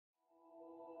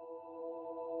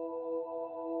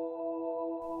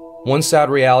One sad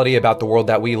reality about the world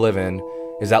that we live in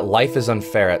is that life is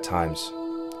unfair at times.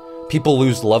 People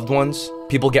lose loved ones,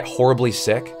 people get horribly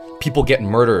sick, people get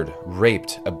murdered,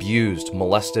 raped, abused,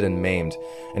 molested, and maimed.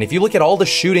 And if you look at all the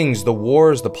shootings, the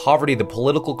wars, the poverty, the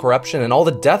political corruption, and all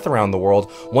the death around the world,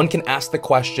 one can ask the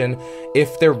question,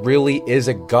 if there really is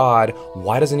a God,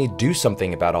 why doesn't he do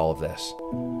something about all of this?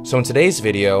 So in today's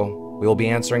video, we will be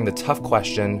answering the tough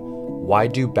question, why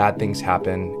do bad things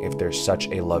happen if there's such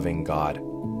a loving God?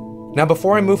 Now,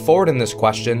 before I move forward in this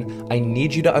question, I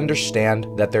need you to understand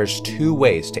that there's two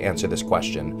ways to answer this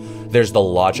question. There's the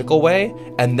logical way,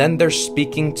 and then there's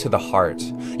speaking to the heart.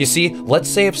 You see, let's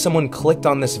say if someone clicked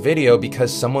on this video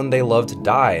because someone they loved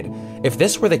died. If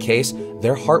this were the case,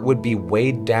 their heart would be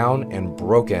weighed down and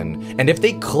broken. And if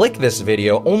they click this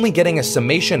video only getting a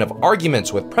summation of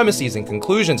arguments with premises and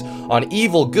conclusions on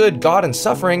evil, good, God, and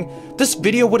suffering, this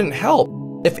video wouldn't help.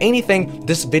 If anything,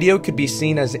 this video could be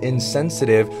seen as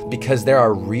insensitive because there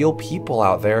are real people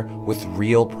out there with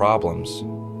real problems.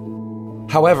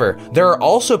 However, there are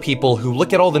also people who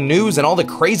look at all the news and all the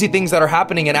crazy things that are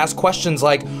happening and ask questions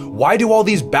like, why do all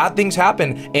these bad things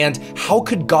happen? And how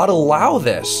could God allow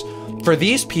this? For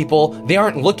these people, they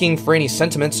aren't looking for any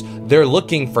sentiments, they're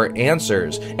looking for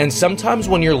answers. And sometimes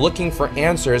when you're looking for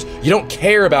answers, you don't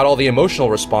care about all the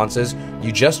emotional responses,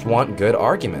 you just want good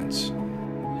arguments.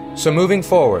 So moving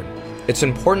forward, it's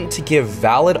important to give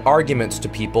valid arguments to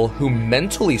people who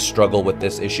mentally struggle with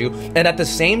this issue, and at the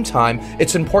same time,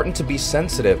 it's important to be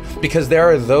sensitive because there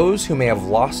are those who may have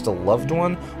lost a loved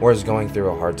one or is going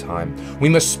through a hard time. We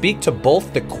must speak to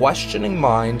both the questioning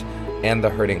mind and the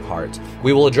hurting heart.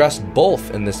 We will address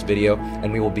both in this video,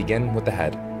 and we will begin with the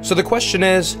head. So the question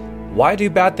is, why do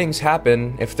bad things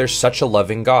happen if there's such a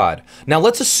loving God? Now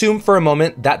let's assume for a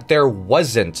moment that there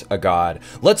wasn't a God.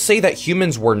 Let's say that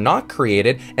humans were not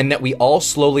created and that we all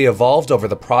slowly evolved over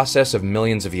the process of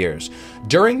millions of years.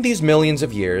 During these millions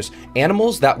of years,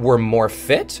 animals that were more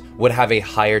fit would have a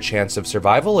higher chance of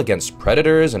survival against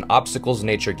predators and obstacles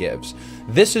nature gives.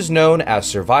 This is known as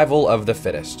survival of the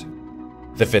fittest.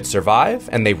 The fit survive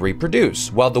and they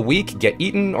reproduce, while the weak get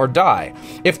eaten or die.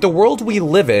 If the world we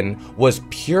live in was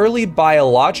purely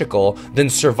biological, then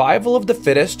survival of the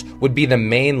fittest would be the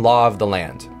main law of the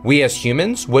land. We as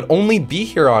humans would only be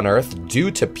here on Earth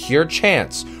due to pure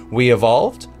chance. We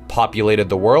evolved, populated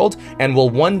the world, and will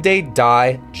one day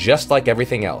die just like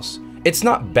everything else. It's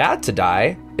not bad to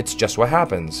die, it's just what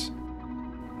happens.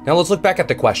 Now let's look back at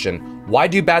the question, why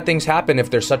do bad things happen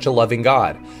if there's such a loving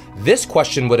God? This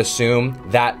question would assume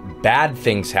that bad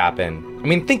things happen. I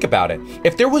mean, think about it.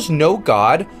 If there was no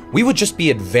God, we would just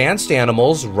be advanced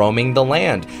animals roaming the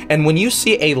land. And when you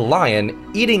see a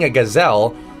lion eating a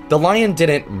gazelle, the lion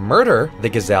didn't murder the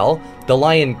gazelle, the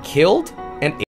lion killed and ate